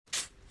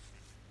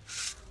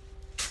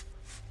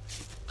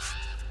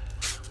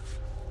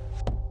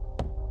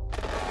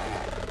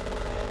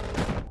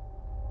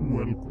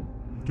Welcome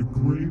to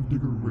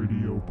Gravedigger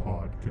Radio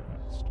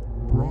Podcast,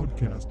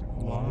 broadcasting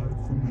live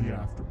from the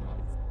afterlife.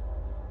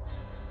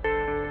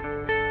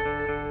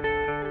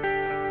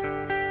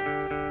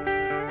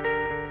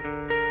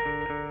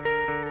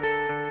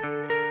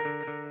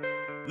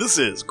 This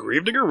is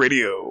Gravedigger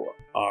Radio.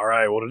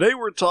 Alright, well today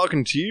we're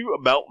talking to you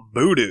about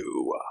voodoo.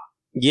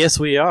 Yes,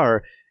 we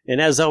are. And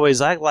as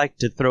always, I like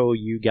to throw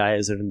you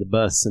guys under the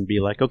bus and be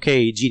like,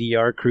 okay,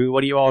 GDR crew,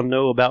 what do you all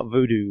know about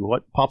voodoo?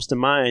 What pops to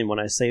mind when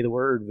I say the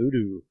word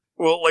voodoo?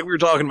 Well, like we were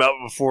talking about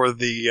before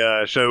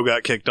the show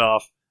got kicked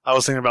off, I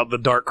was thinking about the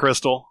Dark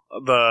Crystal.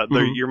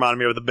 You reminded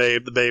me of the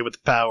babe with the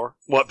power.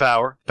 What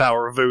power?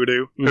 Power of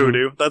voodoo.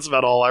 Voodoo. That's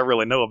about all I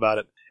really know about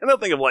it. And I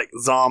think of like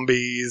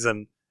zombies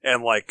and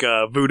like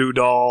voodoo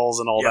dolls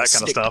and all that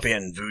kind of stuff. Stick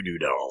pin voodoo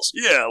dolls.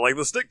 Yeah, like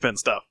the stick pin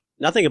stuff.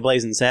 Nothing of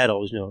Blazing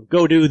Saddles,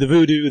 go do the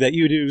voodoo that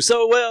you do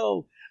so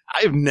well.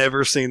 I've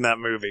never seen that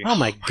movie. Oh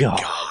my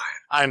god.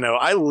 I know.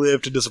 I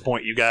live to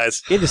disappoint you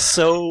guys. It is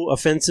so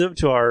offensive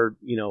to our,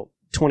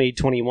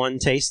 2021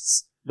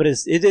 tastes, but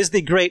it is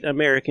the great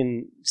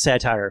American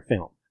satire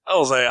film.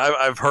 I'll say,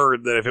 I've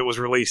heard that if it was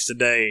released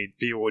today,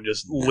 people would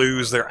just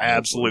lose their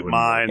absolute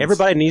minds.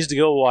 Everybody needs to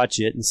go watch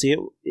it and see it.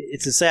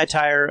 It's a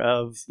satire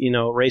of,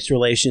 race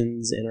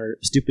relations and our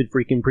stupid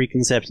freaking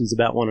preconceptions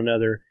about one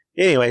another.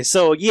 Anyway,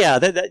 so yeah,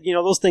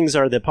 those things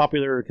are the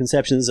popular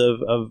conceptions of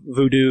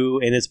voodoo,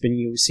 and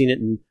you've seen it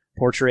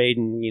portrayed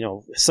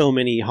in, so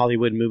many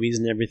Hollywood movies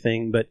and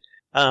everything. But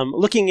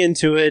looking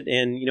into it,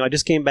 and, I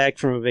just came back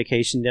from a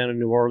vacation down in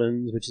New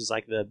Orleans, which is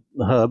like the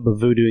hub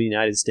of voodoo in the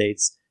United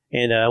States.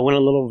 And I went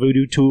on a little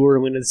voodoo tour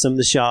and went to some of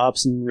the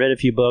shops and read a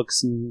few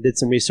books and did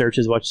some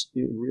researches, watched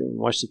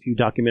a few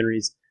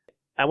documentaries.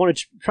 I want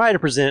to try to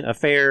present a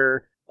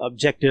fair,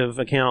 objective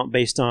account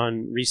based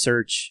on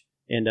research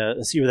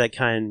and see where that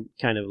kind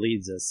of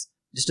leads us.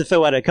 Just to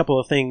throw out a couple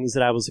of things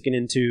that I was looking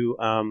into,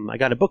 I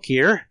got a book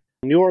here,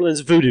 New Orleans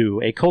Voodoo,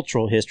 A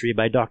Cultural History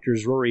by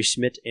Drs. Rory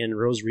Schmidt and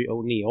Rosary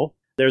O'Neill.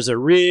 There's a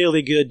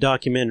really good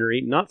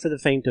documentary, not for the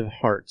faint of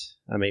heart,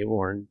 I may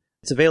warn.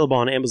 It's available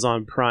on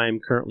Amazon Prime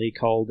currently,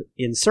 called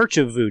In Search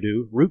of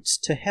Voodoo, Roots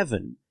to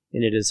Heaven,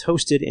 and it is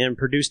hosted and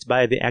produced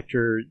by the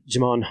actor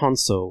Djimon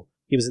Hounsou.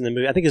 He was in the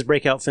movie, I think his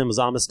breakout film was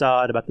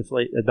Amistad, about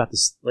the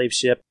slave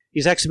ship.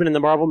 He's actually been in the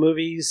Marvel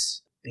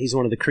movies. He's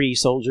one of the Kree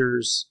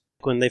soldiers.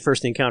 When they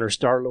first encounter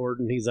Star-Lord,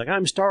 and he's like,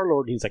 I'm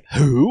Star-Lord, and he's like,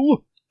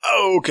 who?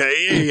 Oh,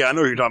 okay, yeah, I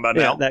know who you're talking about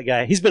now. That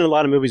guy. He's been in a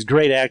lot of movies,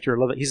 great actor,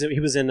 love it. He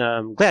was in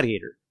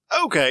Gladiator.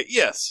 Okay,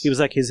 yes. He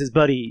was like his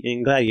buddy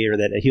in Gladiator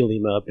that healed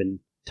him up and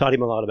taught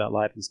him a lot about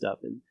life and stuff.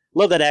 And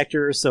love that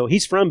actor. So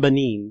he's from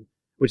Benin,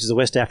 which is a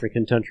West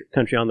African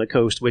country on the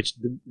coast, which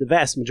the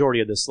vast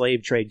majority of the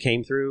slave trade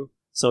came through.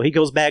 So he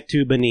goes back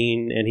to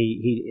Benin, and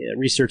he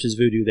researches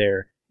voodoo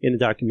there in the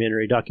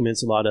documentary,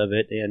 documents a lot of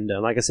it. And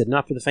like I said,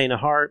 not for the faint of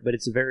heart, but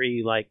it's a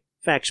very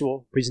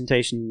factual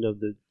presentation of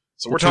the.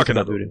 So we're talking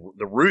about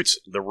the roots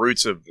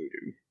of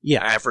voodoo.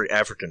 Yeah.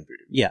 African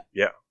voodoo. Yeah.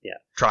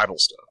 Tribal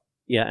stuff.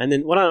 Yeah, and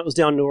then when I was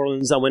down in New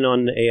Orleans, I went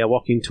on a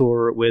walking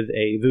tour with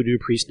a voodoo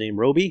priest named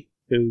Roby,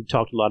 who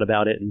talked a lot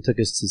about it and took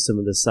us to some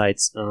of the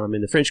sites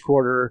in the French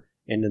Quarter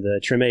and in the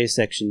Treme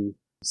section.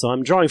 So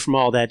I'm drawing from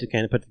all that to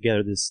kind of put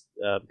together this,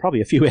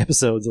 probably a few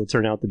episodes it'll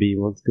turn out to be,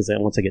 because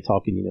once I get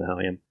talking, you know how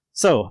I am.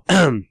 So,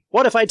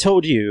 what if I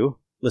told you,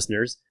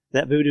 listeners,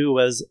 that voodoo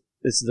was,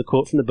 this is a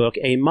quote from the book,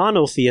 a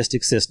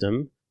monotheistic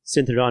system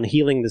centered on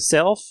healing the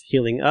self,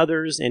 healing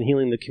others, and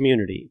healing the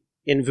community.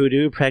 In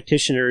voodoo,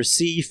 practitioners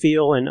see,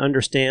 feel, and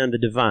understand the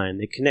divine.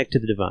 They connect to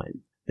the divine.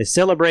 They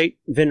celebrate,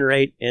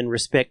 venerate, and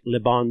respect Le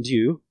Bon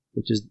Dieu,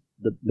 which is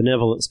the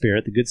benevolent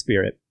spirit, the good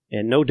spirit,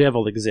 and no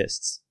devil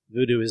exists.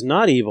 Voodoo is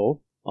not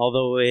evil,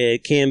 although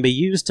it can be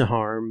used to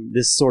harm.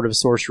 This sort of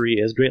sorcery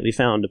is greatly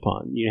frowned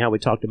upon. You know how we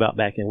talked about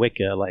back in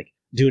Wicca, like,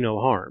 do no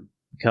harm.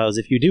 Because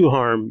if you do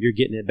harm, you're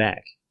getting it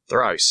back.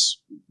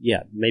 Thrice.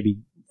 Yeah, maybe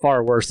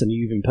far worse than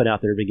you even put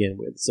out there to begin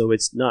with. So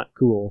it's not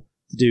cool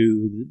to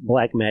do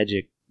black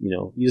magic.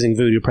 Using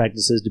voodoo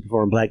practices to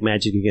perform black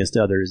magic against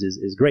others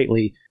is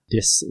greatly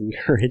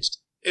discouraged.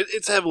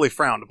 It's heavily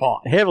frowned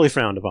upon. Heavily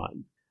frowned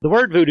upon. The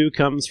word voodoo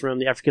comes from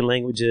the African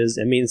languages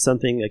and means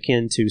something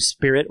akin to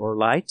spirit or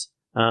light.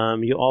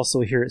 You'll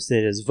also hear it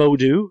said as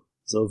voodoo.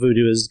 So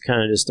voodoo is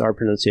kind of just our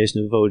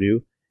pronunciation of voodoo.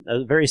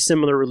 A very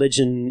similar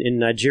religion in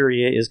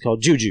Nigeria is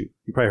called juju.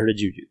 You probably heard of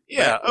juju.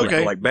 Yeah,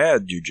 okay. Like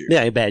bad juju.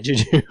 Yeah, bad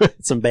juju.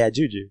 Some bad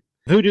juju.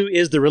 Voodoo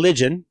is the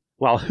religion,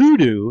 while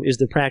hoodoo is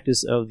the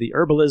practice of the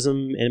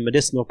herbalism and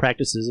medicinal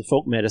practices of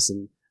folk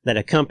medicine that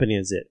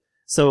accompanies it.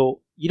 So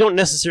you don't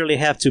necessarily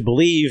have to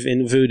believe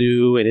in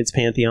voodoo and its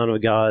pantheon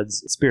of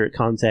gods, spirit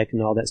contact,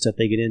 and all that stuff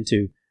they get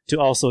into to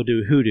also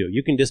do hoodoo.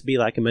 You can just be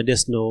like a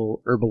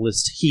medicinal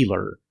herbalist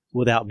healer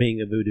without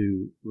being a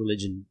voodoo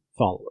religion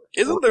follower.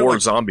 Isn't there or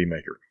zombie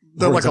maker?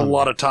 There's like a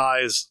lot of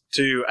ties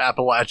to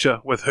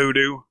Appalachia with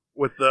hoodoo,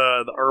 with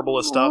the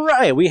herbalist stuff.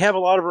 Right. We have a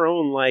lot of our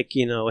own,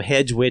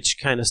 hedge witch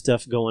kind of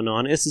stuff going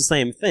on. It's the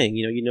same thing.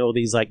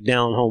 These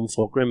down-home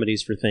folk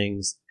remedies for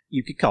things.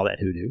 You could call that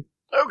hoodoo.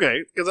 Okay,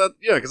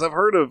 because I've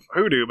heard of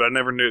hoodoo, but I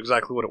never knew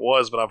exactly what it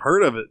was. But I've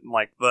heard of it in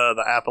like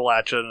the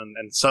Appalachian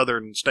and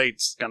southern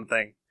states kind of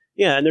thing.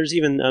 Yeah, and there's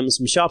even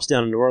some shops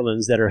down in New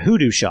Orleans that are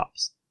hoodoo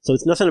shops. So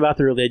it's nothing about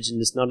the religion.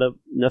 It's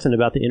nothing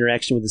about the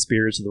interaction with the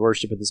spirits or the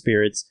worship of the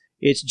spirits.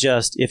 It's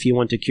just, if you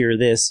want to cure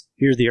this,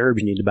 here's the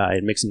herbs you need to buy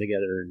and mix them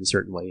together in a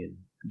certain way and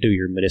do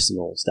your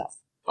medicinal stuff.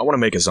 I want to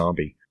make a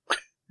zombie.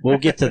 We'll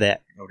get to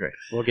that. Okay.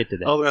 We'll get to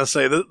that. I was going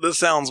to say, this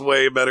sounds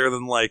way better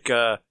than like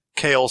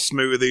kale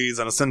smoothies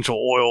and essential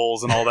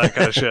oils and all that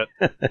kind of shit.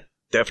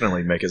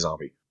 Definitely make a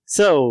zombie.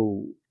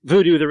 So,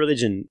 voodoo, the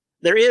religion.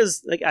 There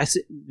is, like I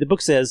said, the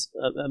book says,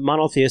 a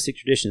monotheistic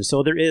tradition.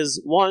 So there is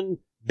one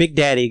Big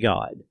Daddy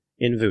God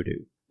in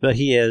voodoo, but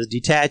he is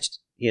detached,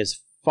 he is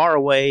far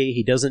away,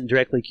 he doesn't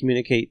directly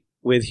communicate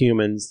with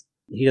humans,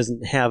 he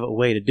doesn't have a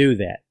way to do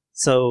that.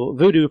 So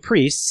voodoo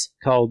priests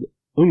called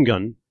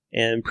Ungun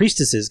and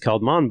priestesses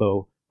called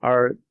Monbo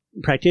are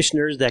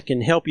practitioners that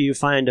can help you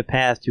find a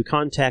path to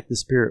contact the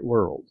spirit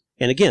world.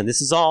 And again, this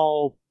is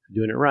all,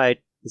 doing it right,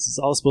 this is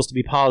all supposed to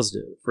be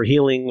positive for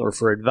healing or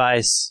for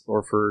advice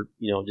or for,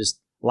 just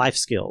life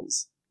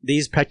skills.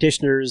 These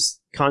practitioners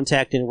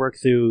contact and work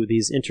through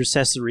these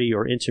intercessory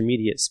or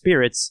intermediate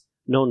spirits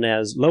known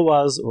as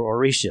Loas or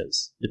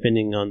Orishas,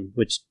 depending on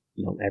which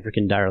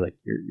African dialect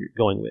you're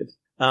going with.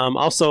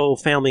 Also,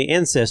 family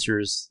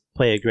ancestors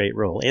play a great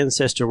role.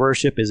 Ancestor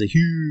worship is a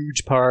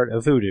huge part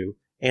of voodoo,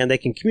 and they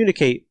can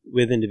communicate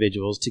with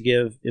individuals to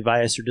give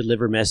advice or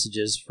deliver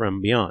messages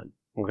from beyond.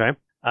 Okay?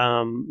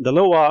 The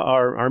Loa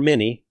are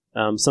many,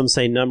 some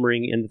say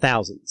numbering in the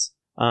thousands.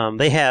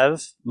 They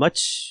have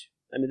much...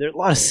 there are a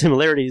lot of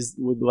similarities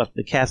with what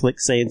the Catholic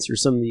saints or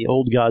some of the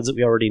old gods that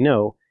we already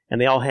know, and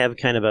they all have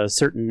kind of a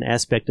certain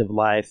aspect of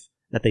life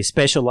that they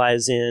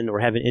specialize in or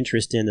have an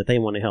interest in that they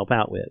want to help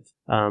out with.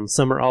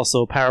 Some are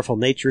also powerful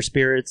nature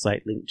spirits,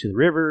 like linked to the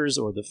rivers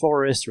or the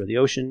forest or the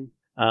ocean.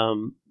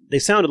 They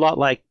sound a lot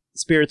like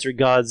spirits or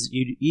gods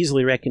you'd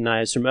easily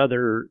recognize from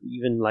other,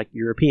 even like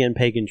European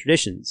pagan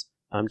traditions.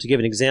 To give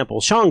an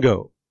example,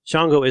 Shango.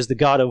 Shango is the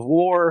god of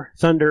war,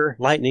 thunder,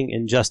 lightning,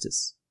 and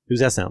justice. Who's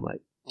that sound like?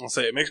 I'll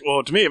say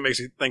to me it makes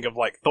you think of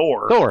like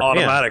Thor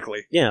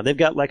automatically. Yeah, they've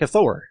got like a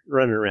Thor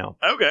running around.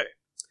 Okay.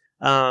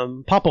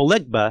 Papa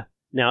Legba,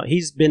 now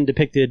he's been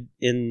depicted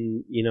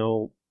in,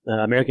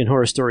 American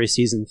Horror Story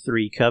Season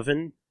 3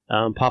 Coven.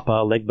 Papa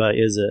Legba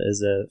is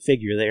a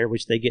figure there,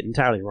 which they get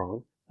entirely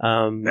wrong.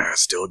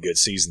 Still a good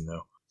season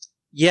though.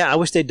 Yeah, I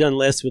wish they'd done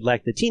less with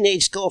like the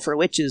teenage skull for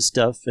witches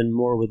stuff and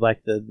more with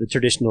like the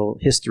traditional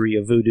history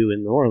of voodoo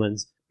in New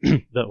Orleans.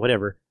 But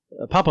whatever.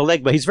 Papa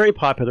Legba, he's very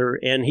popular,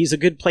 and he's a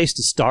good place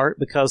to start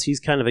because he's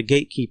kind of a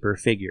gatekeeper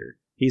figure.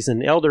 He's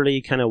an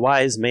elderly, kind of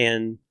wise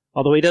man,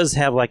 although he does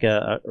have like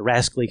a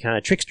rascally kind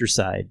of trickster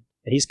side.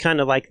 He's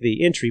kind of like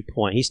the entry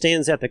point. He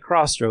stands at the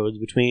crossroads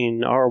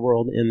between our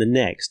world and the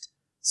next.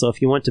 So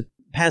if you want to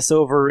pass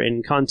over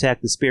and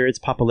contact the spirits,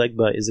 Papa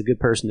Legba is a good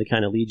person to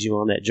kind of lead you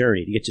on that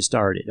journey, to get you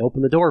started,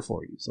 open the door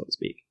for you, so to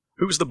speak.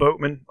 Who's the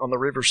boatman on the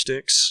river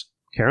Styx?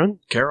 Charon?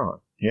 Charon,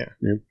 yeah.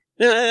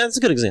 Yeah, that's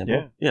a good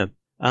example. Yeah.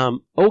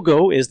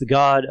 Ogo is the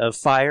god of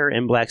fire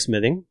and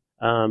blacksmithing.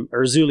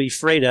 Urzuli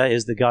Freda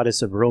is the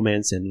goddess of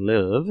romance and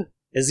love.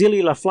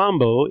 Ezili La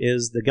Flambeau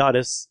is the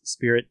goddess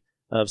spirit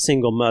of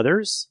single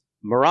mothers.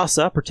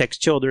 Marasa protects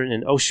children,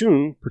 and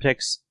Oshun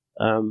protects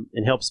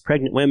and helps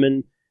pregnant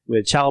women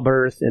with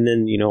childbirth and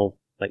then,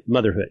 like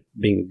motherhood,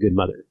 being a good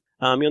mother.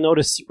 You'll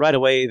notice right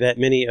away that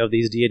many of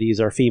these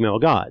deities are female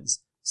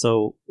gods.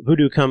 So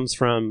voodoo comes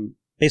from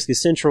basically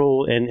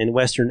Central and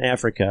Western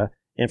Africa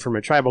and from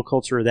a tribal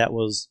culture that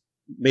was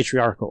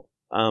matriarchal.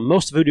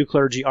 Most voodoo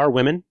clergy are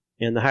women,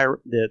 and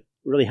the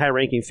really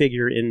high-ranking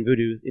figure in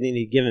voodoo, in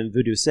any given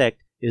voodoo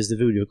sect, is the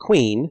voodoo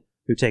queen,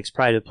 who takes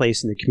pride of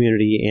place in the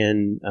community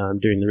and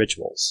during the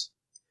rituals.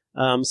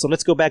 So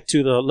let's go back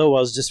to the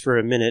Loas just for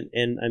a minute,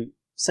 and I'm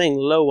saying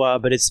Loa,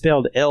 but it's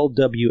spelled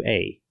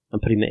L-W-A. I'm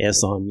putting the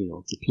S on,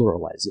 to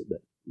pluralize it, but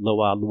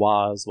Loa,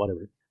 Loas,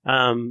 whatever.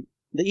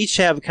 They each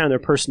have kind of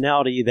their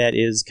personality that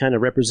is kind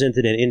of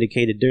represented and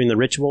indicated during the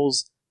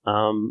rituals.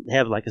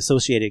 Have like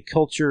associated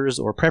cultures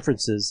or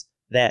preferences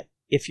that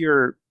if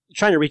you're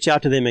trying to reach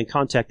out to them and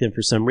contact them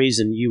for some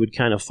reason, you would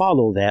kind of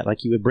follow that,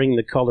 like you would bring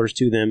the colors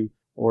to them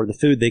or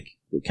the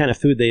kind of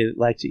food they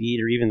like to eat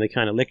or even the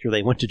kind of liquor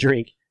they want to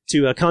drink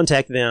to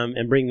contact them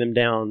and bring them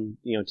down,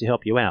 to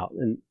help you out.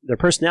 And their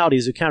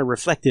personalities are kind of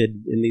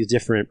reflected in these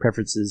different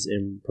preferences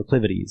and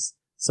proclivities.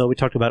 So we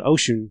talked about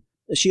Oshun.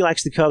 She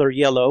likes the color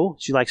yellow,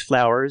 she likes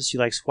flowers, she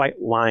likes white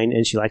wine,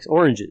 and she likes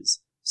oranges.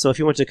 So if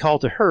you want to call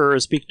to her, or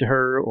speak to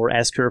her, or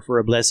ask her for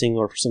a blessing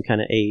or for some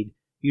kind of aid,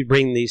 you'd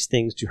bring these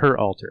things to her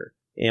altar.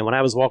 And when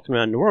I was walking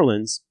around New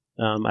Orleans,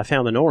 I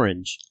found an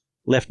orange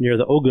left near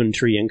the Ogun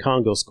tree in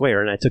Congo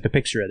Square, and I took a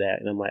picture of that,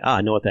 and I'm like,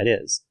 I know what that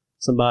is.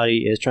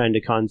 Somebody is trying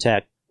to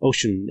contact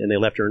Oshun, and they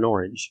left her an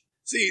orange.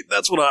 See,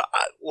 that's what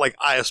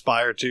I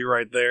aspire to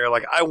right there.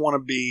 Like, I want to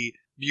be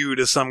viewed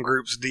as some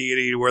group's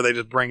deity where they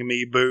just bring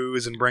me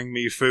booze and bring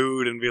me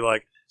food and be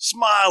like,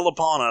 smile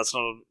upon us,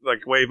 and I'll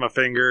like wave my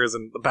fingers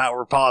and the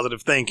power of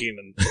positive thinking,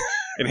 and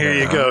and here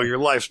you go, your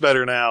life's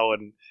better now,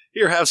 and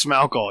here, have some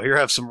alcohol, here,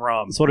 have some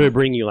rum. So what did it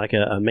bring you, like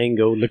a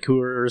mango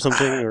liqueur or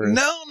something? Or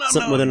No.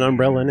 something with an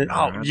umbrella in it?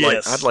 Oh,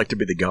 I'd like to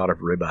be the god of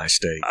ribeye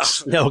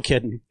steaks. No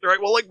kidding. Right,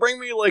 well, like, bring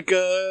me, like,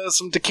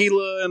 some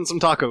tequila and some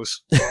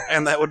tacos,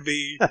 and that would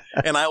be,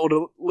 and I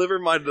will deliver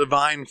my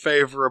divine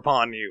favor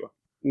upon you.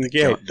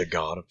 Okay. The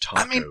god of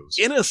tacos. I mean,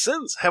 in a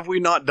sense, have we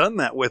not done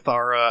that with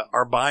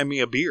our Buy Me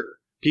a Beer?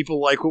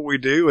 People like what we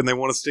do, and they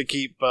want us to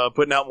keep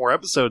putting out more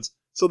episodes,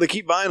 so they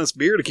keep buying us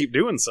beer to keep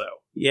doing so.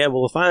 Yeah,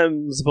 well, if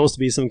I'm supposed to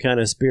be some kind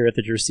of spirit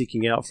that you're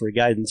seeking out for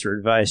guidance or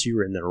advice, you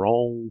were in the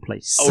wrong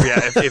place. Oh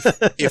yeah,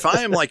 if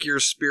I am like your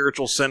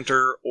spiritual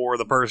center or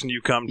the person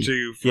you come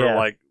to for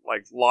like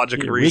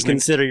logic and reasoning,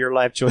 reconsider your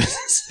life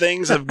choices.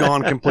 things have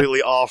gone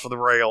completely off of the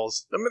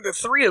rails. I mean, the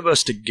three of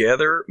us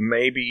together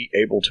may be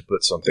able to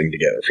put something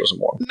together for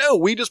someone. No,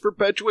 we just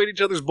perpetuate each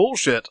other's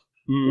bullshit.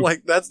 Mm.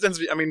 Like that tends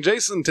to be. I mean,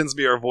 Jason tends to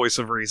be our voice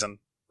of reason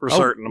for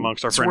certain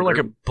amongst our So friend we're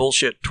like group. a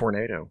bullshit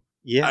tornado.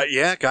 Yeah.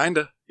 Yeah,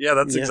 kinda. Yeah,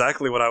 that's Yeah.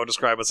 exactly what I would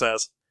describe us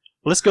as.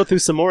 Let's go through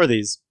some more of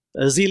these.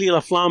 Azealia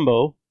La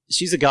Flambeau,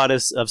 she's a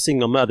goddess of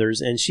single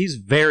mothers, and she's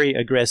very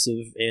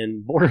aggressive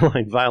and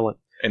borderline violent.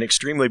 And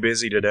extremely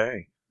busy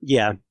today.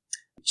 Yeah.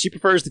 She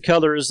prefers the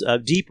colors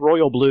of deep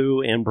royal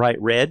blue and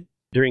bright red.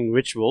 During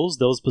rituals,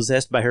 those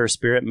possessed by her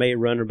spirit may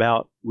run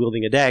about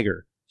wielding a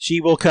dagger.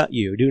 She will cut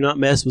you. Do not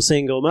mess with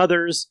single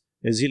mothers.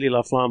 Azealia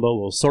La Flambeau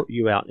will sort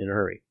you out in a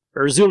hurry.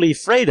 Urzuli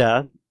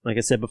Freda, like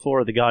I said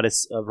before, the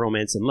goddess of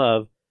romance and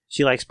love,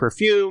 she likes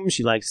perfume,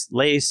 she likes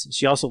lace,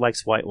 she also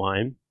likes white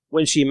wine.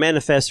 When she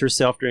manifests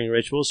herself during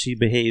rituals, she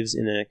behaves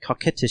in a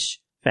coquettish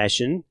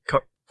fashion.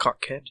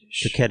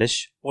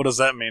 Coquettish. What does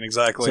that mean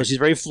exactly? So she's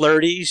very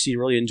flirty. She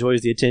really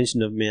enjoys the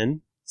attention of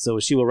men. So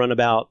she will run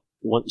about,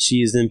 once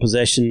she's in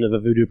possession of a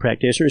voodoo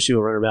practitioner, she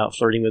will run about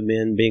flirting with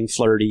men, being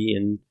flirty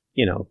and,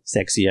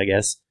 sexy, I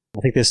guess. I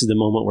think this is the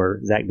moment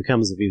where Zach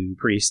becomes a voodoo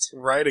priest.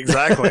 Right,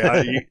 exactly.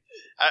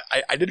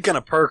 I did kind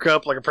of perk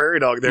up like a prairie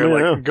dog there.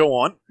 Yeah. Like, go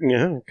on.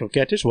 Yeah,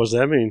 coquettish, what does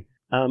that mean?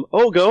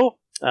 Ogo,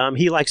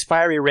 he likes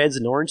fiery reds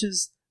and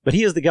oranges, but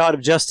he is the god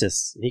of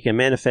justice. He can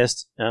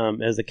manifest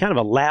as a kind of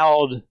a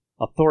loud,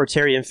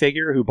 authoritarian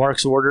figure who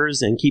barks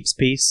orders and keeps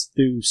peace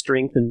through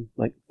strength and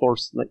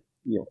force,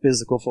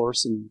 physical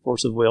force and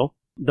force of will.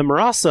 The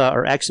Marasa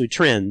are actually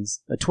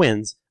twins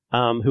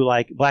who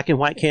like black and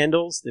white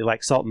candles. They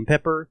like salt and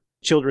pepper,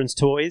 children's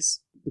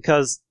toys,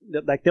 because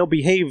they'll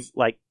behave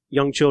like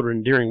young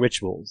children during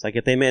rituals. Like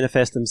if they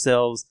manifest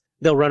themselves,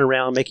 they'll run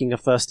around making a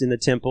fuss in the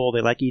temple.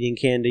 They like eating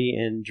candy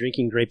and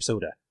drinking grape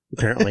soda,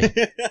 apparently,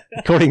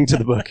 according to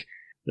the book.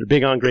 They're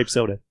big on grape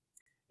soda.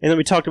 And then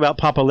we talked about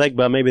Papa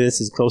Legba. Maybe this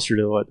is closer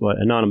to what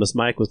Anonymous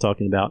Mike was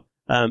talking about.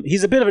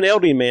 He's a bit of an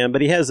elderly man,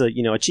 but he has a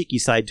cheeky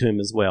side to him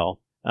as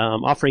well.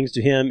 Offerings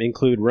to him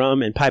include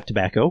rum and pipe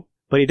tobacco,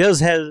 but he does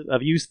have a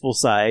youthful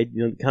side.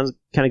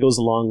 Kind of goes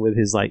along with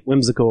his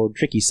whimsical,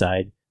 tricky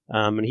side.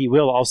 And he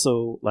will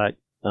also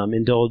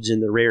indulge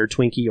in the rare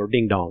Twinkie or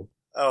Ding Dong.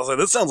 I was like,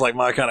 this sounds like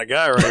my kind of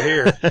guy right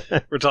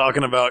here. We're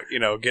talking about,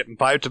 getting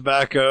pipe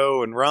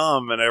tobacco and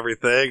rum and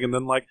everything, and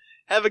then,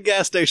 have a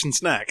gas station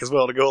snack as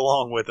well to go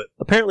along with it.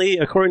 Apparently,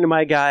 according to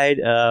my guide,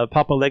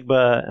 Papa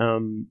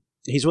Legba,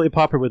 he's really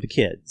popular with the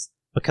kids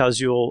because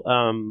you'll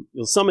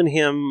summon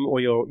him or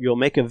you'll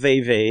make a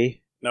veve.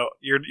 No,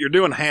 you're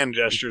doing hand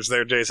gestures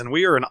there, Jason.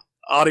 We are an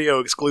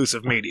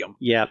audio-exclusive medium.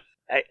 Yeah.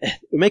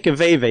 We make a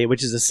veve,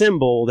 which is a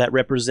symbol that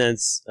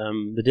represents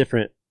the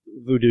different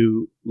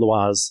voodoo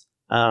loas.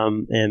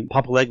 And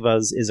Papa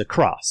Legba's is a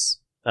cross.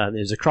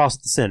 There's a cross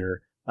at the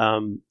center,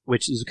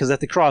 which is because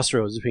at the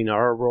crossroads between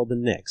our world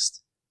and next.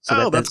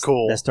 So that's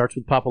cool. That starts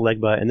with Papa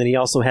Legba, and then he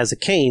also has a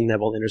cane that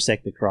will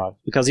intersect the cross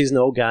because he's an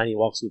old guy and he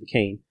walks with a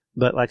cane.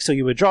 But so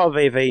you would draw a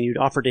veve and you'd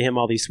offer to him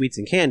all these sweets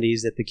and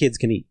candies that the kids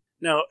can eat.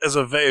 Now, as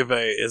a veve,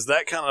 is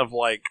that kind of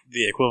like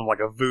the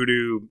equivalent of a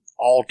voodoo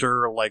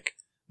altar,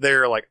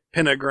 their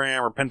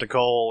pentagram or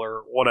pentacle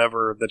or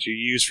whatever that you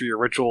use for your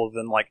ritual?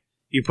 Then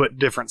you put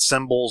different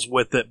symbols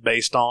with it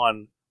based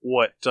on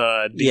what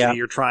deity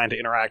you're trying to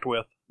interact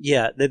with.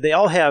 Yeah, they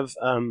all have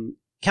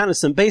kind of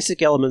some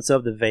basic elements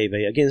of the veve.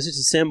 Again, it's just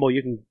a symbol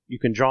you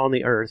can draw on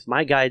the earth.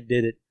 My guide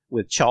did it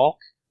with chalk,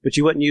 but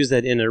you wouldn't use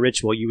that in a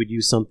ritual. You would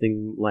use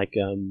something like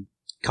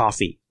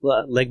coffee.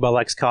 Legba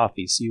likes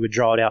coffee, so you would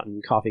draw it out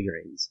in coffee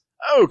grains.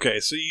 Okay,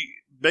 so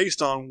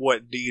based on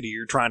what deity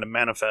you're trying to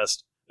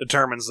manifest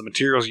determines the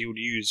materials you would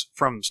use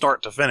from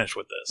start to finish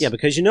with this. Yeah,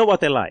 because you know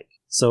what they like.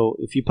 So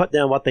if you put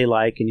down what they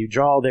like and you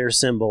draw their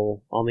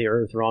symbol on the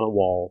earth or on a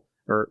wall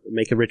or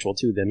make a ritual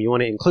to them, you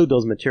want to include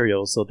those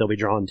materials so they'll be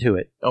drawn to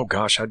it. Oh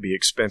gosh, that'd be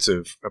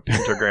expensive. A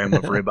pentagram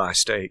of ribeye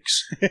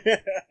steaks.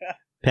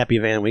 Pappy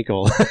Van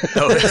Winkle.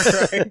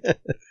 Right.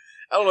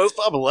 I don't know, this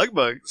Papa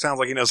Legba sounds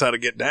like he knows how to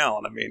get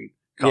down. I mean,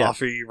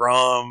 coffee,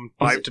 rum,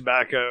 pipe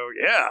tobacco,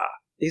 yeah.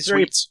 He's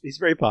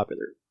very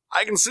popular.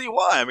 I can see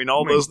why. I mean,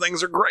 all those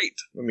things are great.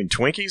 I mean,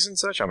 Twinkies and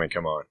such? I mean,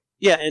 come on.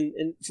 Yeah,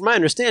 and from my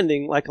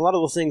understanding, like a lot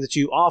of those things that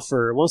you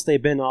offer, once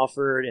they've been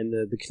offered and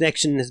the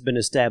connection has been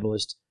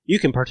established, you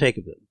can partake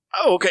of them.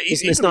 Oh, okay.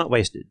 It's not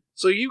wasted.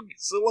 So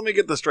let me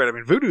get this straight. I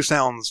mean, voodoo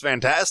sounds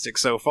fantastic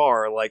so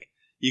far. Like,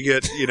 you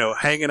get,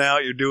 hanging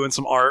out, you're doing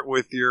some art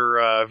with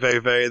your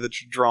veve that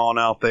you're drawing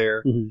out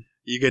there. Mm-hmm.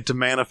 You get to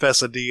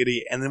manifest a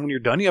deity, and then when you're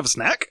done, you have a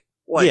snack?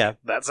 Like, yeah.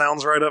 That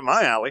sounds right up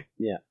my alley.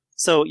 Yeah.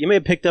 So you may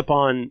have picked up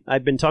on,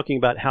 I've been talking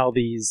about how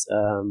these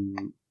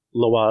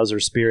loas or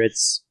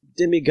spirits,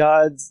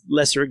 demigods,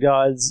 lesser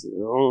gods,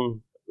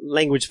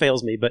 language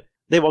fails me, but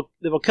they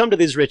will come to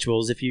these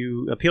rituals. If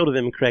you appeal to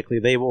them correctly,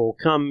 they will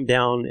come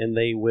down and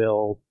they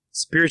will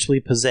spiritually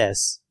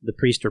possess the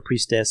priest or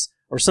priestess,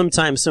 or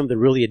sometimes some of the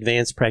really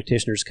advanced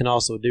practitioners can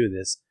also do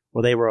this,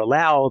 where they will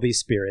allow these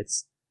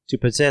spirits to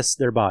possess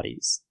their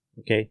bodies.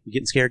 Okay, you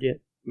getting scared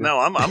yet? No,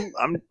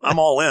 I'm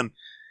all in.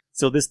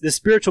 So this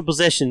spiritual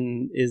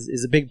possession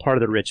is a big part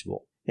of the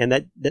ritual, and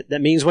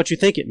that means what you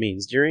think it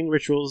means. During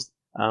rituals,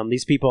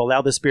 these people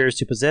allow the spirits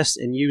to possess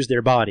and use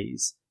their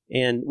bodies.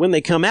 And when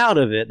they come out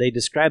of it, they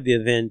describe the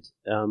event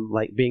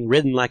like being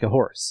ridden like a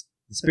horse.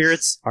 The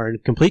spirits are in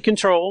complete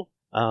control.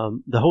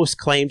 The hosts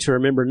claim to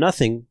remember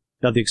nothing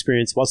of the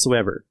experience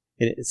whatsoever.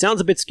 And it sounds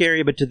a bit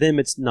scary, but to them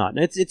it's not.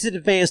 And it's an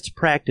advanced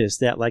practice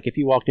that, like, if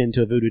you walked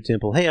into a voodoo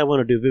temple, hey, I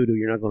want to do voodoo,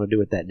 you're not going to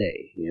do it that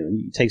day.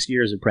 It takes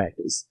years of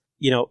practice.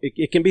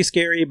 It can be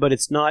scary, but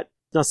it's not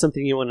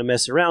something you want to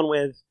mess around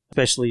with,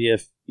 especially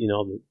if,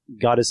 the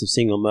goddess of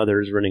single mother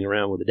is running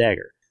around with a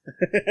dagger.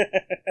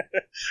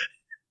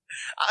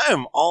 I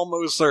am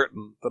almost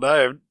certain that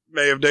I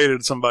may have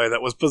dated somebody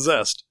that was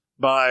possessed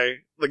by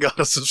the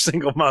goddess of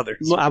single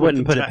mothers. Well, I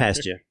wouldn't put it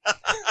past you.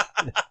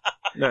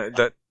 No,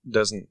 that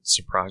doesn't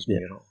surprise me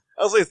at all.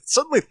 I was like,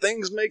 suddenly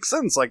things make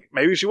sense. Like,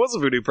 maybe she was a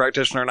voodoo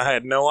practitioner and I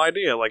had no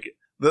idea. Like,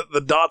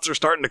 the dots are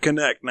starting to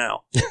connect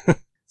now.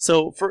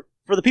 So for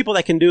the people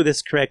that can do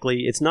this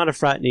correctly, it's not a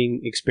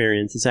frightening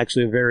experience. It's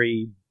actually a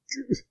very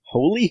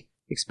holy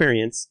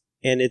experience.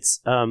 And it's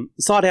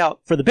sought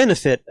out for the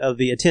benefit of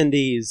the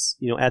attendees,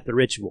 at the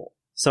ritual.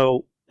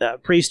 So a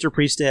priest or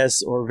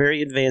priestess or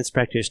very advanced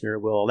practitioner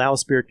will allow a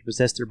spirit to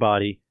possess their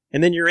body,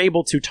 and then you're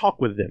able to talk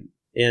with them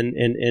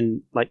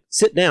and like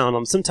sit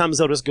down. Sometimes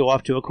they'll just go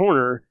off to a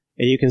corner,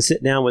 and you can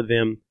sit down with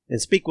them and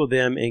speak with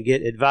them and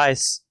get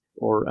advice,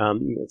 or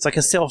it's like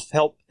a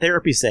self-help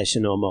therapy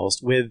session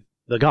almost with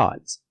the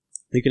gods.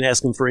 You can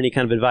ask them for any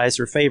kind of advice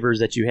or favors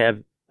that you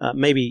have.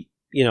 Maybe,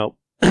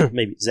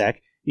 maybe,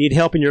 Zach, you need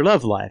help in your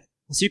love life.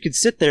 So you could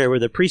sit there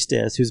with a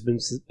priestess who's been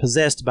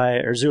possessed by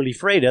Erzuli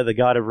Freda, the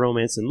god of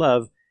romance and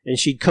love, and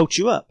she'd coach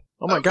you up.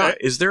 Oh my God!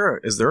 Is there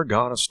a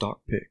god of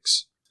stock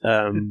picks?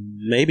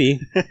 Maybe.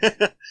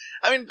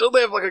 I mean, don't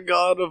they have like a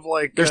god of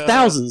like? There's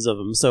thousands of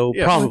them, so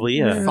probably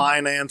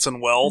finance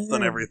and wealth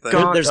and everything.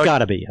 There's got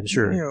to be, I'm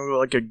sure.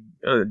 Like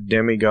a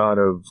demigod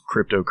of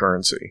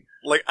cryptocurrency.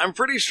 Like, I'm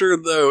pretty sure,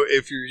 though,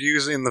 if you're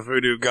using the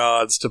voodoo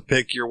gods to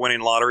pick your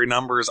winning lottery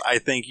numbers, I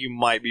think you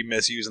might be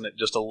misusing it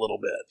just a little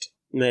bit.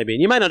 Maybe.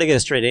 And you might not get a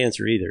straight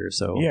answer either,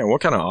 so... Yeah,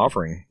 what kind of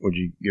offering would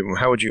you give them?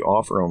 How would you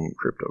offer them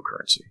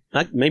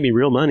cryptocurrency? Maybe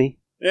real money.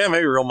 Yeah,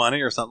 maybe real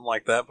money or something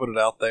like that. Put it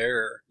out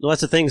there. Well,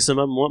 that's the thing. Some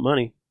of them want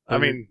money. I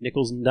mean...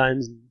 Nickels and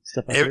dimes and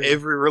stuff like that.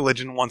 Every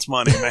religion wants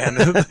money, man.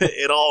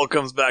 It all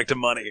comes back to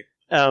money.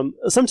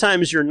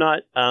 Sometimes you're not...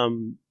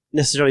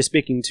 necessarily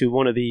speaking to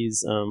one of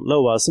these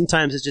loas.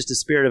 Sometimes it's just a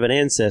spirit of an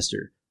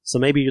ancestor. So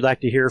maybe you'd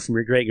like to hear from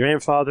your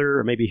great-grandfather,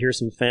 or maybe hear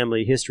some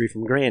family history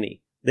from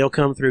Granny. They'll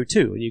come through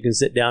too, and you can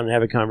sit down and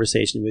have a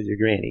conversation with your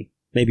Granny.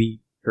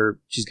 Maybe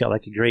she's got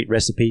like a great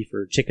recipe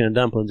for chicken and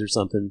dumplings or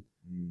something,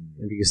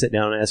 and you can sit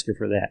down and ask her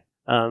for that.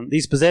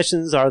 These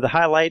possessions are the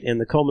highlight and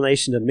the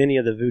culmination of many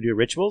of the voodoo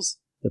rituals.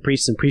 The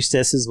priests and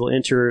priestesses will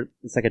enter,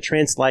 it's like a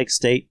trance-like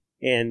state,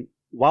 and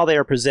while they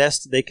are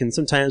possessed, they can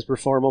sometimes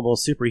perform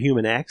almost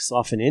superhuman acts,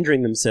 often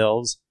injuring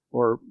themselves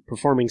or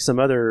performing some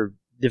other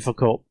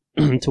difficult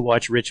to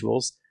watch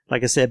rituals.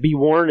 Like I said, be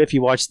warned if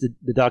you watch the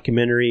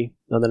documentary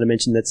that I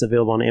mentioned that's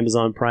available on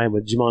Amazon Prime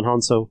with Jimon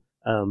Hanso.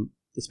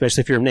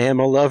 Especially if you're an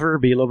animal lover,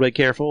 be a little bit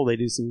careful. They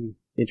do some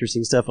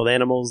interesting stuff with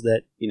animals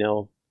that,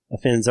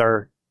 offends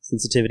our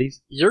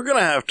sensitivities. You're going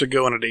to have to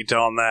go into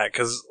detail on that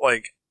because,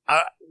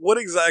 what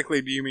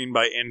exactly do you mean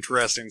by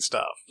interesting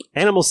stuff?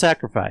 Animal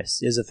sacrifice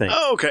is a thing.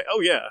 Oh, okay.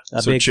 Oh, yeah.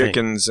 So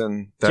chickens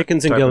and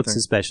chickens and goats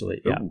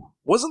especially. Yeah.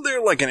 Wasn't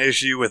there like an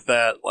issue with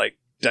that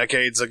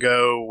decades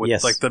ago with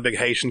yes. the big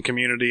Haitian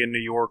community in New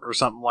York or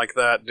something like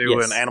that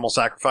doing animal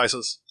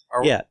sacrifices?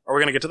 Are we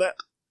going to get to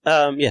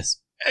that? Yes.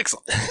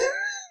 Excellent.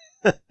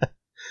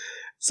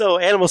 So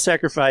animal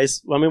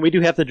sacrifice. Well, I mean, we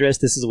do have to address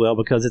this as well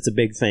because it's a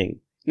big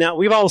thing. Now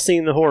we've all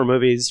seen the horror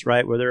movies,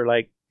 right, where they're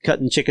like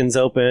cutting chickens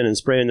open and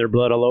spraying their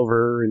blood all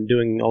over and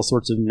doing all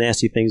sorts of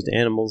nasty things to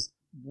animals.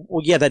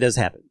 Well, yeah, that does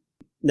happen.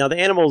 Now, the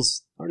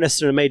animals aren't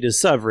necessarily made to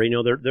suffer.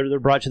 They're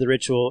brought to the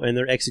ritual and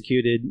they're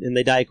executed and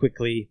they die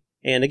quickly.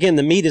 And again,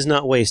 the meat is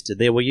not wasted.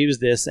 They will use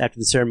this after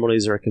the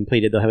ceremonies are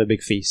completed. They'll have a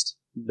big feast.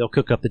 They'll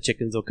cook up the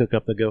chickens, they'll cook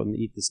up the goat and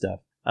eat the stuff.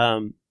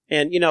 And,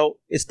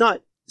 it's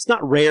not it's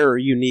not rare or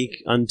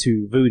unique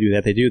unto voodoo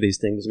that they do these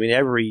things. I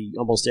mean,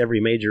 almost every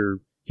major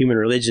human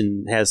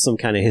religion has some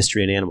kind of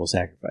history in animal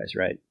sacrifice,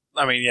 right?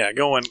 I mean, yeah,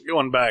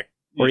 going back.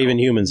 Or even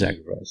human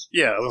sacrifice.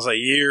 Yeah, I was going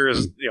to say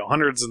years,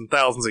 hundreds and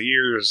thousands of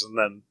years, and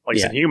then, like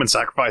you said, human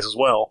sacrifice as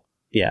well.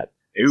 Yeah.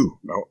 Ooh,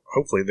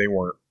 hopefully they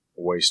weren't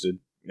wasted.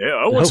 Yeah,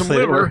 I want some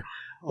liver.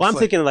 Well, I'm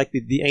thinking of like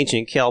the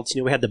ancient Celts.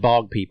 We had the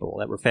bog people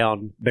that were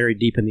found buried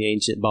deep in the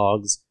ancient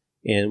bogs.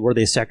 And were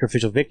they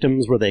sacrificial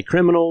victims? Were they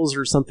criminals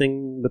or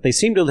something? But they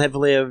seem to have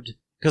lived,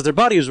 because their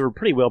bodies were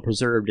pretty well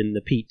preserved in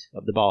the peat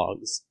of the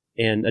bogs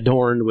and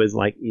adorned with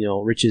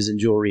riches and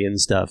jewelry and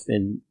stuff.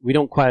 And we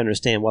don't quite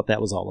understand what that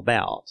was all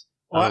about.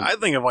 Well, I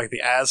think of like the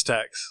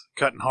Aztecs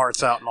cutting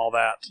hearts out and all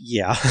that.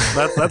 Yeah.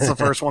 That's the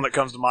first one that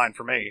comes to mind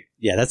for me.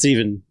 Yeah, that's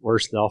even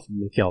worse than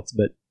the Celts.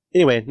 But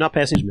anyway, not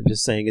passing judgment,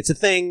 just saying it's a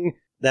thing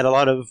that a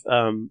lot of,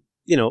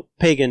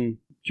 pagan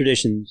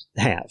traditions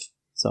have.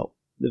 So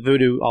the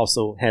voodoo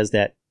also has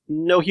that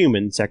no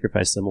human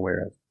sacrifice I'm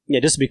aware of. Yeah,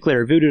 just to be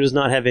clear, voodoo does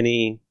not have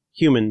any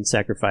human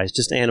sacrifice,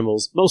 just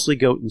animals, mostly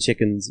goat and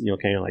chickens,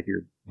 kind of like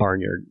your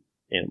barnyard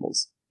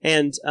animals.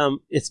 And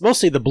it's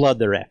mostly the blood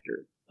they're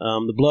after.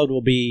 The blood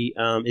will be,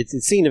 it's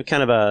seen of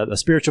kind of a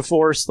spiritual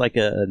force, like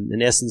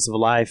an essence of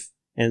life.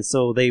 And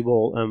so they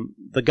will,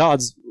 the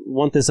gods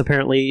want this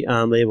apparently.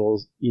 They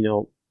will,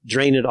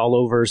 drain it all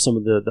over some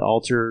of the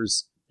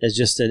altars as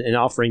just an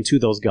offering to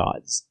those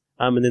gods.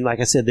 And then, like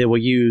I said, they will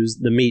use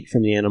the meat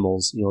from the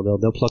animals.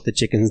 They'll pluck the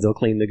chickens, they'll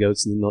clean the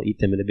goats, and then they'll eat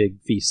them in a big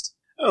feast.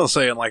 I was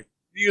saying, like,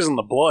 using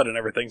the blood and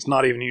everything's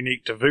not even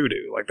unique to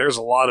voodoo. Like, there's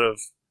a lot of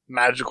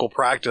magical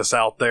practice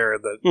out there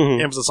that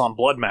emphasis on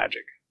blood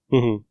magic.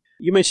 Mm-hmm.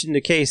 You mentioned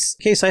a case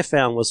I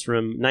found was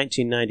from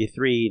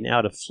 1993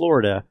 out of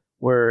Florida,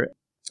 where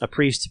a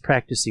priest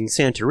practicing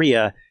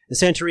Santeria. And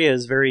Santeria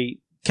is very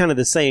kind of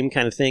the same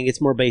kind of thing.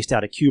 It's more based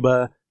out of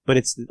Cuba, but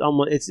it's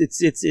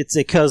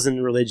a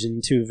cousin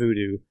religion to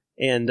voodoo.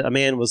 And a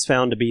man was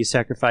found to be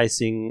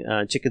sacrificing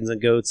chickens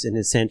and goats in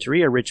his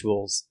Santeria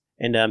rituals,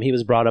 and he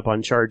was brought up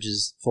on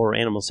charges for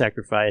animal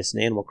sacrifice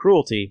and animal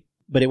cruelty.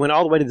 But it went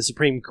all the way to the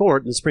Supreme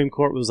Court, and the Supreme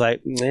Court was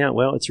like, yeah,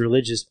 well, it's a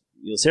religious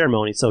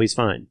ceremony, so he's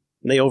fine.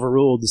 And they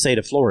overruled the state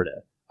of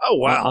Florida. Oh,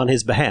 wow. On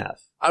his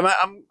behalf. I'm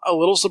a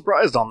little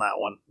surprised on that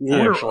one.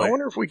 Yeah. I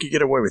wonder if we could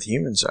get away with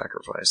human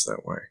sacrifice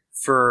that way.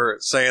 For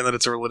saying that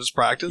it's a religious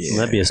practice? Yeah.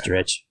 That'd be a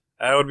stretch.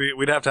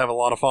 We'd have to have a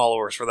lot of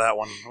followers for that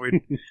one.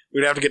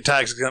 We'd have to get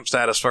tax exempt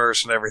status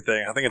first and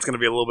everything. I think it's going to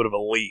be a little bit of a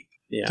leap.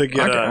 Yeah. To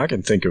get, I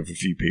can think of a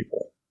few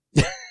people.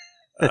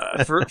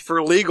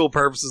 For legal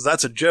purposes,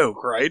 that's a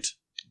joke, right?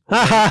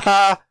 Ha ha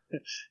ha!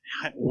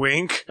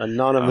 Wink.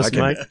 Anonymous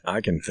Mike.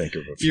 I can think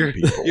of a few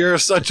people. You're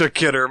such a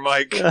kidder,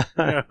 Mike. Oh,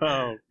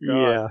 God.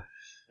 Yeah.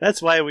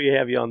 That's why we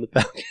have you on the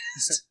podcast.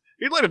 If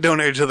you'd like to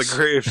donate to the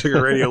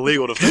Gravedigger Radio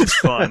Legal Defense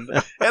Fund,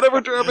 head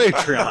over to our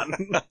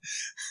Patreon.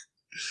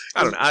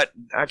 I don't know.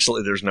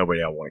 Actually, there's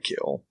nobody I want to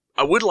kill.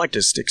 I would like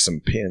to stick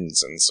some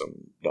pins in some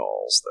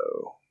dolls,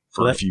 though,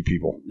 for a few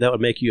people. That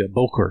would make you a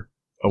Boker,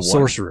 a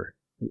sorcerer,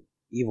 an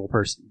evil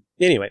person.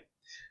 Anyway.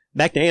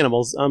 Back to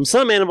animals.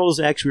 Some animals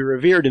are actually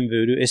revered in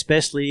voodoo,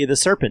 especially the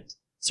serpent.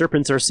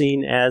 Serpents are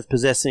seen as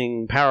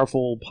possessing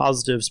powerful,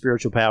 positive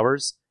spiritual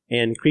powers,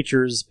 and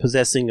creatures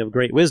possessing of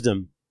great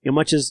wisdom.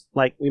 Much as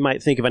like we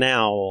might think of an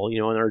owl.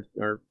 In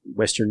our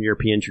Western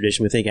European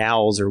tradition, we think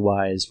owls are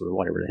wise for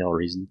whatever the hell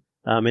reason.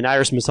 In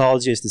Irish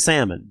mythology, it's the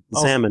salmon.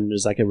 The salmon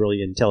is like a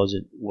really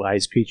intelligent,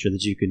 wise creature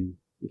that you can,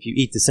 if you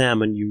eat the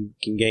salmon, you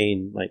can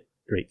gain like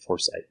great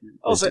foresight.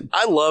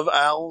 I love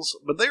owls,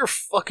 but they are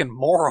fucking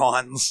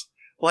morons.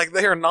 Like,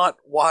 they are not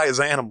wise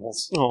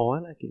animals. Oh, I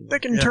like it. They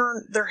can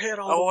turn their head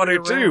all the way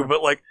around. I do,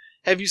 but, like,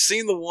 have you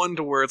seen the one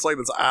to where it's like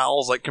this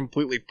owl's, like,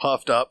 completely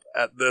puffed up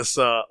at this,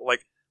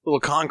 like,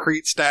 little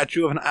concrete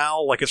statue of an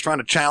owl, like it's trying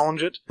to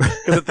challenge it,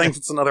 because it thinks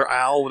it's another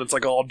owl, and it's,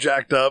 like, all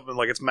jacked up, and,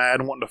 like, it's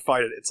mad and wanting to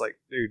fight it. It's like,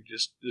 dude,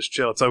 just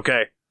chill, it's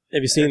okay.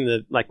 Have you seen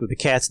with the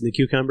cats and the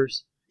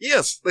cucumbers?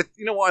 Yes.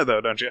 You know why,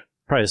 though, don't you?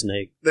 Probably a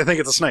snake. They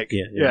think it's a snake.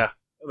 Yeah.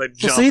 They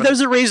jump see,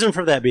 there's a reason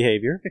for that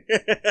behavior.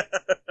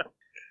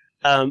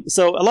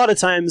 So a lot of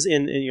times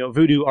in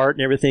voodoo art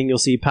and everything, you'll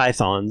see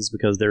pythons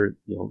because they're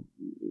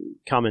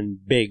common,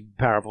 big,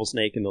 powerful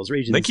snake in those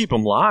regions. They keep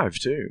them live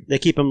too. They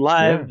keep them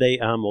live. Yeah. They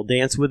will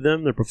dance with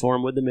them. They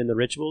perform with them in the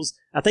rituals.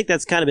 I think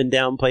that's kind of been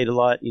downplayed a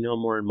lot,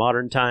 more in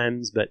modern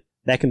times. But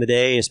back in the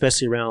day,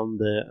 especially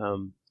around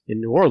in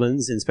New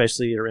Orleans, and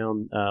especially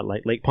around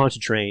like Lake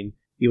Pontchartrain,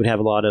 you would have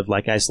a lot of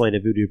like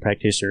isolated voodoo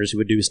practitioners who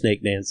would do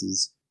snake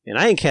dances. And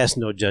I ain't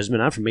casting no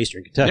judgment. I'm from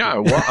Eastern Kentucky. Yeah,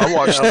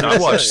 I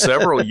watched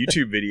several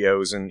YouTube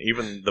videos and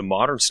even the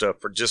modern stuff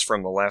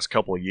from the last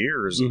couple of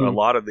years. Mm-hmm. A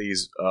lot of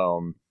these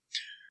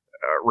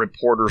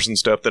reporters and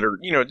stuff that are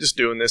just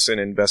doing this in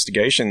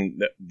investigation.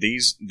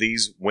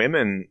 These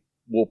women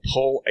will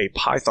pull a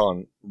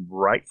python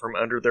right from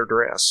under their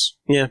dress.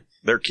 Yeah,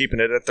 they're keeping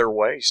it at their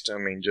waist. I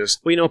mean,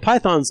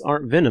 pythons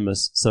aren't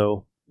venomous,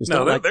 so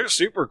they're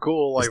super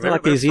cool. Like, it's not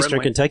like these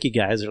Eastern Kentucky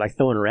guys are like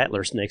throwing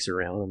rattler snakes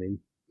around. I mean.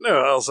 No,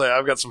 I'll say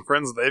I've got some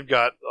friends that they've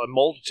got a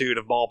multitude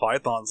of ball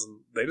pythons, and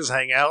they just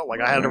hang out.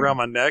 Like, I had it around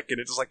my neck, and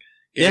it just like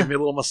gave me a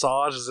little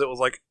massage as it was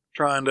like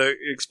trying to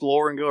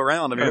explore and go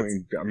around. I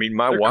mean,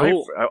 my they're wife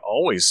cool.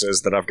 always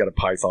says that I've got a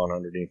python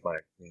underneath my,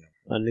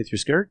 Underneath your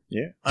skirt?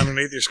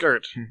 underneath your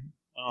skirt.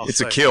 Oh,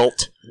 it's a sick.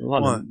 kilt. A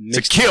lot Well, of It's a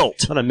mixed,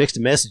 kilt. a lot of mixed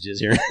messages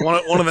here.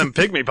 One of them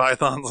pygmy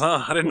pythons,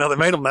 huh? I didn't know they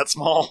made them that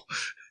small.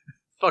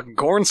 Fucking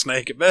corn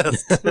snake at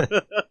best.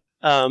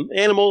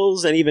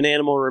 Animals and even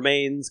animal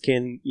remains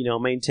can,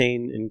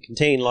 maintain and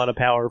contain a lot of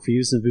power for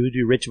use in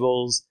voodoo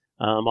rituals.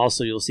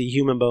 Also, you'll see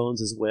human bones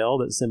as well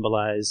that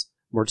symbolize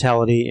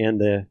mortality and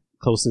the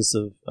closeness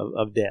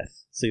of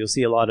death. So you'll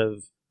see a lot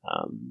of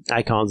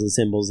icons and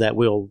symbols that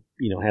will,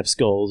 have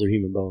skulls or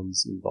human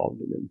bones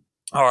involved in them.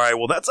 All right,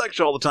 well, that's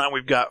actually all the time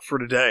we've got for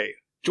today.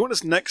 Join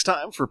us next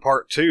time for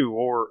part 2,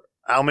 or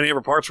how many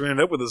ever parts we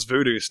ended up with this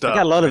voodoo stuff. I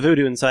got a lot of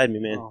voodoo inside me,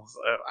 man. Oh,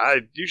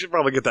 you should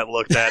probably get that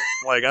looked at.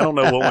 Like, I don't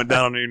know what went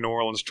down on your New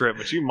Orleans trip,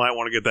 but you might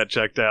want to get that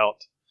checked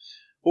out.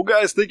 Well,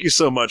 guys, thank you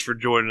so much for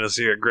joining us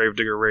here at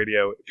Gravedigger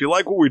Radio. If you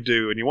like what we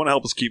do and you want to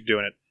help us keep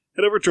doing it,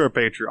 head over to our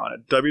Patreon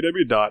at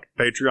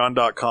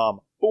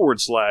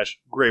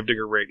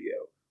www.patreon.com/Gravedigger Radio.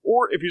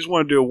 Or if you just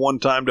want to do a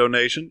one-time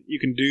donation, you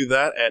can do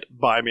that at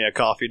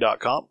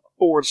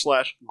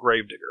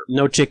buymeacoffee.com/Gravedigger.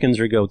 No chickens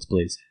or goats,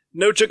 please.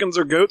 No chickens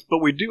or goats, but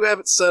we do have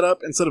it set up.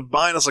 Instead of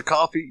buying us a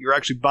coffee, you're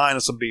actually buying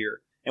us a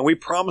beer. And we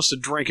promise to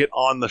drink it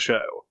on the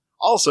show.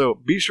 Also,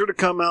 be sure to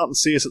come out and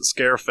see us at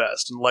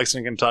Scarefest in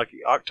Lexington,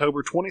 Kentucky,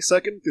 October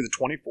 22nd through the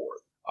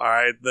 24th.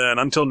 Alright, then,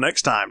 until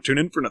next time, tune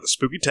in for another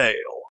spooky tale.